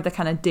more of the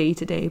kind of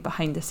day-to-day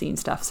behind-the-scenes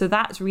stuff. So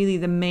that's really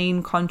the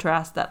main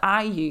contrast that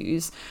I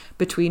use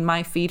between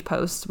my feed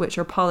posts, which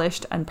are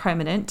polished and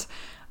permanent,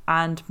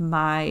 and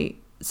my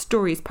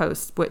stories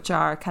posts, which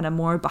are kind of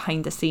more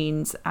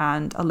behind-the-scenes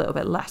and a little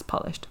bit less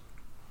polished.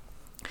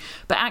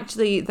 But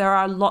actually, there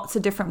are lots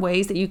of different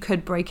ways that you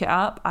could break it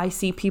up. I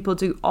see people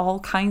do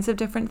all kinds of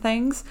different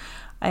things.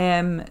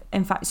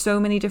 In fact, so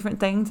many different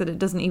things that it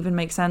doesn't even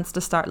make sense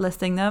to start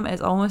listing them.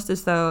 It's almost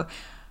as though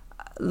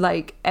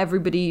like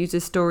everybody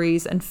uses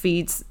stories and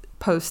feeds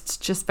posts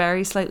just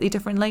very slightly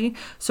differently.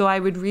 So I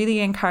would really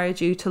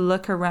encourage you to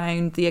look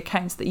around the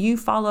accounts that you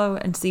follow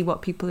and see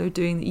what people are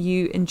doing that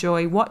you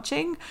enjoy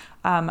watching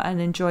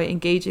and enjoy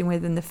engaging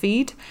with in the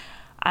feed.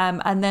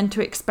 And then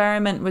to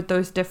experiment with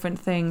those different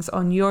things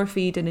on your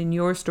feed and in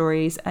your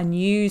stories, and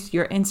use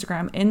your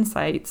Instagram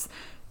insights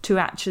to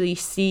actually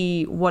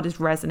see what is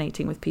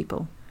resonating with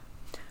people.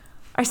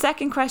 Our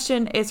second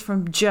question is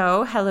from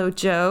Joe. Hello,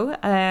 Joe.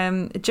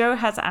 Joe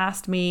has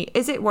asked me,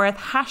 is it worth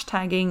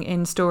hashtagging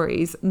in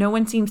stories? No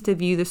one seems to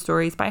view the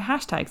stories by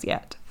hashtags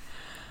yet.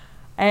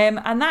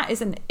 And that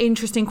is an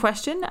interesting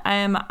question.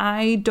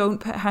 I don't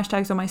put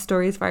hashtags on my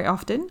stories very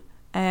often,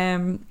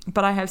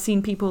 but I have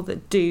seen people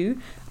that do.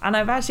 And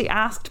I've actually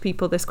asked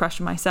people this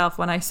question myself.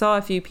 When I saw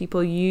a few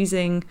people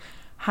using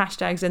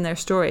hashtags in their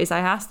stories, I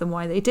asked them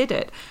why they did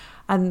it.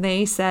 And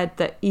they said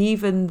that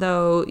even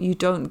though you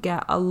don't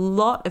get a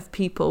lot of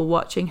people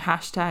watching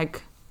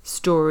hashtag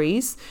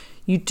stories,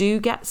 you do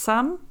get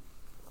some.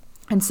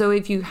 And so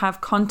if you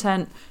have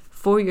content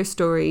for your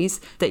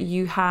stories that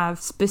you have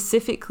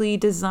specifically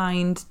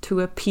designed to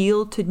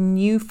appeal to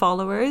new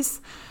followers,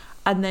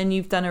 and then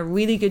you've done a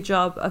really good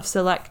job of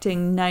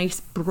selecting nice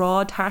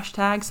broad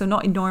hashtags, so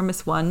not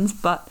enormous ones,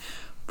 but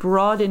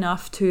broad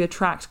enough to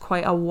attract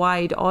quite a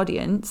wide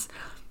audience,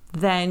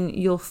 then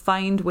you'll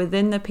find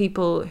within the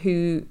people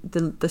who,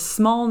 the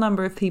small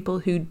number of people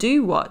who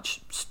do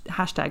watch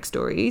hashtag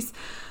stories,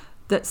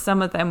 that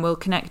some of them will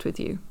connect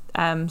with you.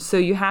 So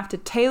you have to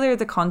tailor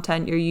the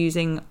content you're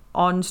using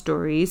on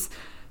stories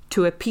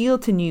to appeal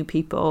to new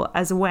people,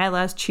 as well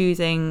as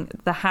choosing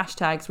the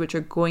hashtags which are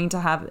going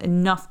to have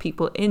enough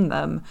people in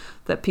them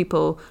that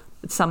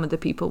some of the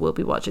people will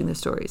be watching the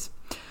stories.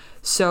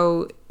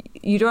 So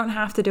you don't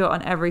have to do it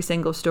on every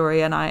single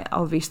story, and I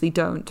obviously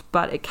don't,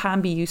 but it can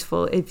be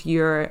useful if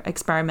you're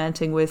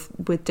experimenting with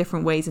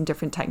different ways and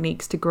different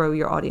techniques to grow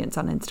your audience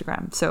on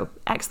Instagram. So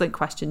excellent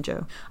question,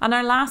 Joe. And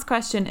our last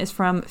question is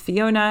from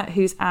Fiona,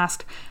 who's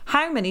asked,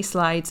 how many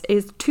slides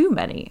is too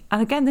many?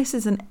 And again, this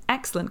is an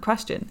excellent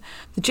question.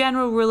 The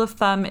general rule of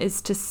thumb is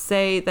to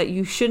say that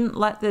you shouldn't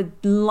let the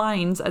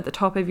lines at the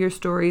top of your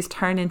stories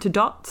turn into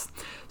dots.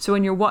 So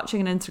when you're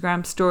watching an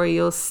Instagram story,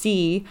 you'll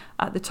see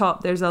at the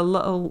top there's a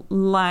little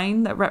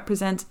line that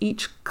represents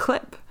each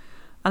clip,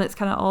 and it's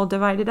kind of all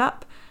divided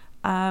up.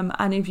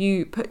 And if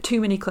you put too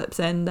many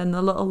clips in, then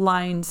the little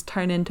lines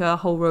turn into a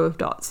whole row of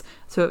dots.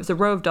 So if it's a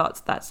row of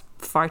dots, that's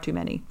far too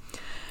many.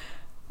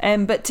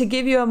 But to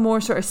give you a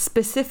more sort of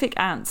specific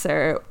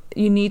answer,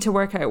 you need to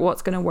work out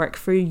what's going to work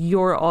for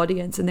your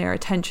audience and their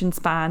attention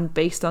span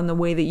based on the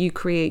way that you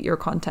create your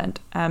content.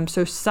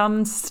 So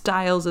some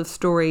styles of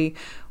story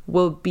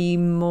will be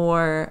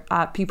more,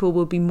 people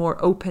will be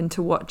more open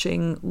to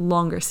watching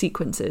longer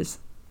sequences.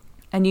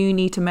 And you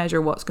need to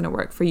measure what's going to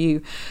work for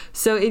you.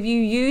 So if you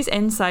use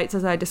insights,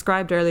 as I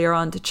described earlier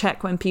on, to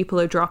check when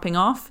people are dropping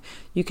off,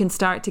 you can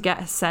start to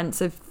get a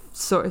sense of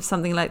sort of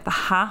something like the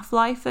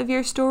half-life of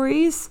your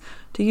stories,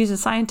 to use a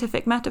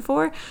scientific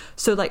metaphor.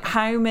 So like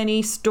how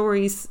many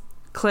stories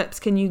clips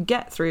can you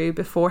get through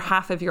before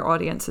half of your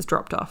audience has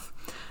dropped off?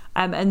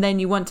 And then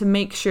you want to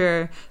make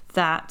sure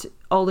that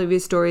all of your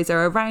stories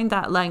are around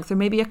that length, or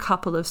maybe a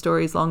couple of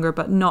stories longer,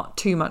 but not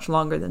too much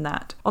longer than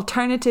that.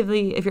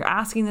 Alternatively, if you're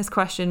asking this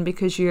question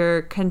because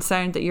you're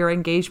concerned that your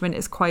engagement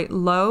is quite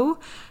low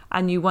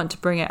and you want to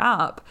bring it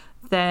up,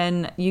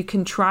 then you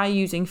can try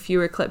using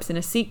fewer clips in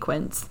a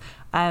sequence.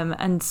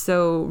 And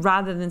so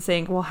rather than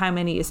saying, well, how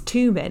many is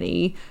too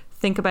many,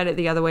 think about it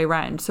the other way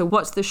around. So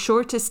what's the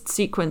shortest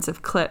sequence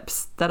of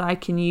clips that I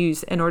can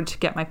use in order to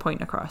get my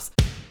point across?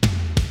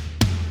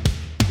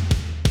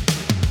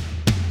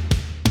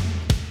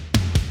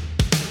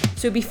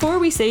 So before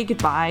we say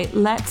goodbye,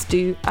 let's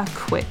do a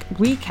quick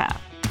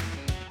recap.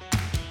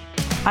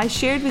 I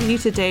shared with you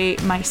today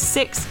my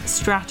 6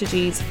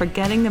 strategies for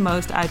getting the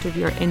most out of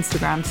your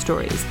Instagram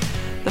stories.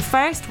 The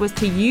first was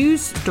to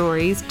use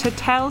stories to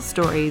tell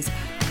stories,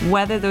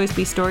 whether those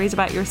be stories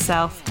about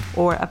yourself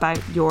or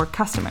about your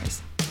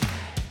customers.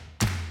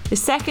 The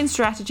second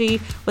strategy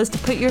was to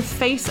put your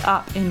face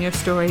up in your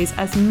stories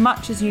as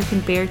much as you can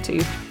bear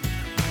to.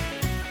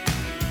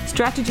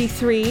 Strategy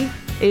 3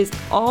 is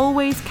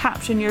always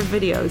caption your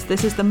videos.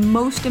 This is the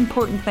most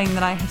important thing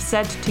that I have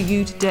said to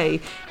you today.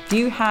 If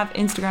you have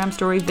Instagram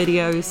story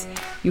videos,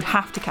 you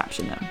have to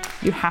caption them.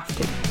 You have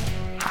to.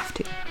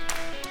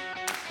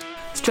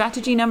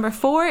 Strategy number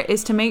 4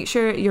 is to make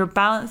sure you're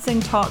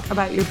balancing talk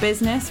about your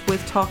business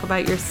with talk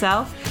about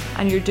yourself,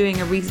 and you're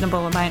doing a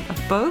reasonable amount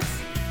of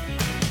both.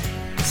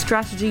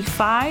 Strategy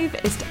 5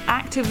 is to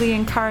actively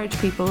encourage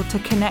people to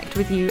connect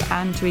with you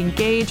and to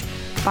engage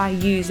by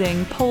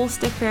using poll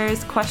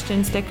stickers,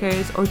 question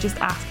stickers, or just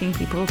asking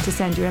people to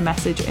send you a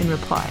message in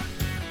reply.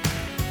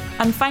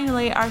 And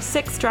finally, our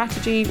 6th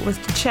strategy was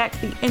to check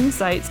the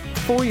insights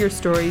for your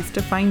stories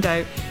to find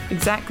out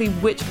exactly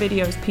which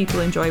videos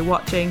people enjoy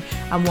watching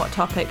and what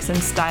topics and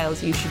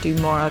styles you should do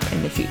more of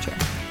in the future.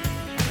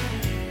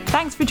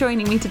 Thanks for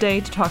joining me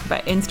today to talk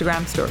about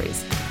Instagram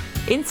stories.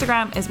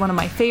 Instagram is one of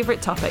my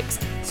favourite topics,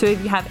 so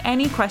if you have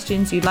any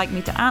questions you'd like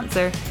me to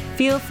answer,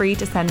 feel free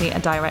to send me a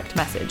direct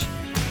message.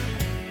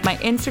 My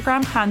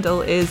Instagram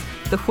handle is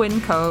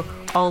thewhinco,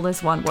 all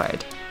as one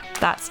word.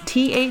 That's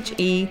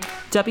THEWHINCO.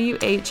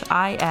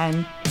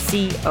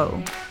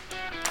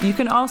 You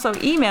can also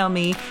email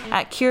me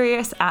at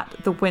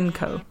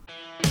curious@thewhinco.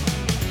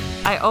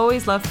 I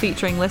always love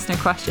featuring listener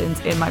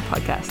questions in my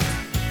podcasts.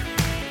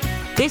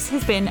 This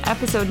has been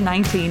episode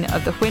 19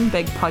 of the Whin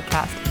Big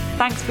podcast.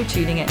 Thanks for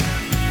tuning in.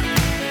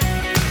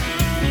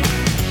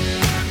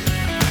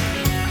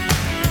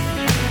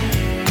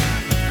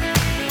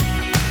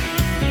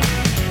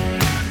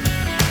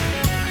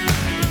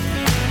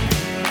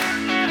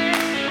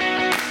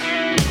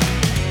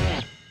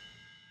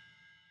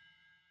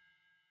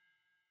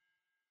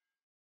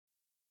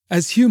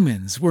 As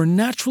humans, we're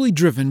naturally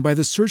driven by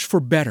the search for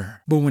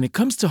better. But when it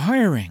comes to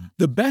hiring,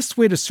 the best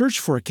way to search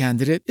for a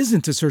candidate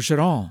isn't to search at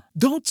all.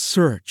 Don't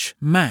search,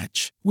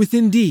 match with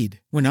Indeed.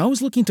 When I was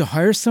looking to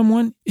hire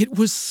someone, it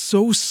was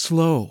so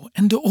slow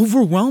and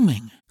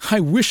overwhelming.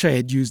 I wish I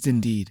had used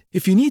Indeed.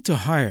 If you need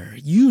to hire,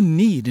 you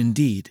need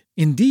Indeed.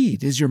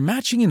 Indeed is your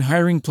matching and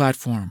hiring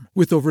platform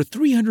with over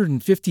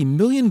 350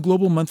 million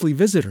global monthly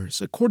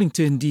visitors, according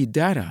to Indeed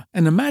data,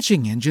 and a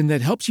matching engine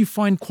that helps you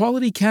find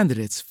quality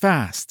candidates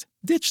fast.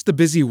 Ditch the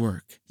busy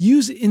work.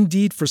 Use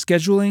Indeed for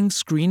scheduling,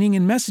 screening,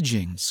 and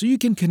messaging so you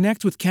can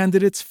connect with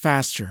candidates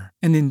faster.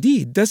 And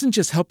Indeed doesn't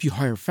just help you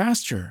hire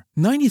faster.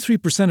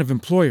 93% of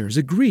employers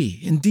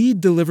agree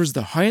Indeed delivers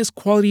the highest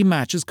quality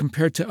matches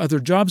compared to other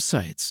job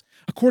sites,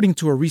 according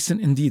to a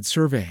recent Indeed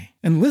survey.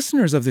 And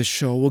listeners of this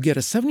show will get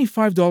a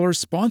 $75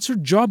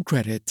 sponsored job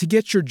credit to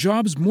get your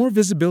jobs more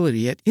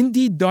visibility at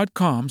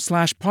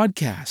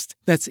Indeed.com/podcast.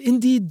 That's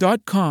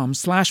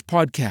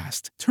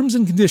Indeed.com/podcast. Terms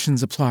and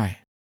conditions apply.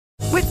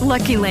 With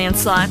Lucky Land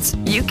Slots,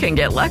 you can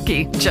get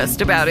lucky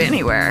just about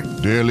anywhere.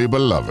 Dearly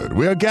beloved,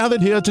 we are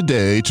gathered here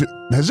today to...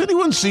 Has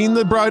anyone seen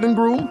the bride and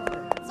groom?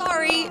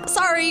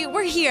 Sorry,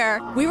 we're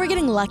here. We were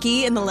getting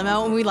lucky in the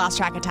limo and we lost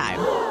track of time.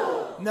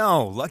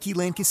 No, Lucky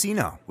Land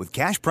Casino, with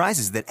cash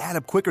prizes that add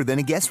up quicker than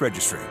a guest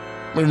registry.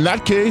 In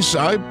that case,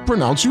 I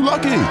pronounce you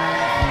lucky.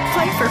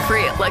 Play for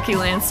free at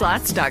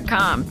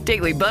LuckyLandSlots.com.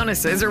 Daily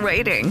bonuses are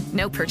waiting.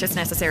 No purchase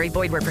necessary.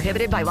 Void where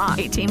prohibited by law.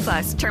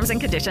 18+. Terms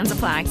and conditions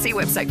apply. See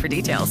website for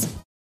details.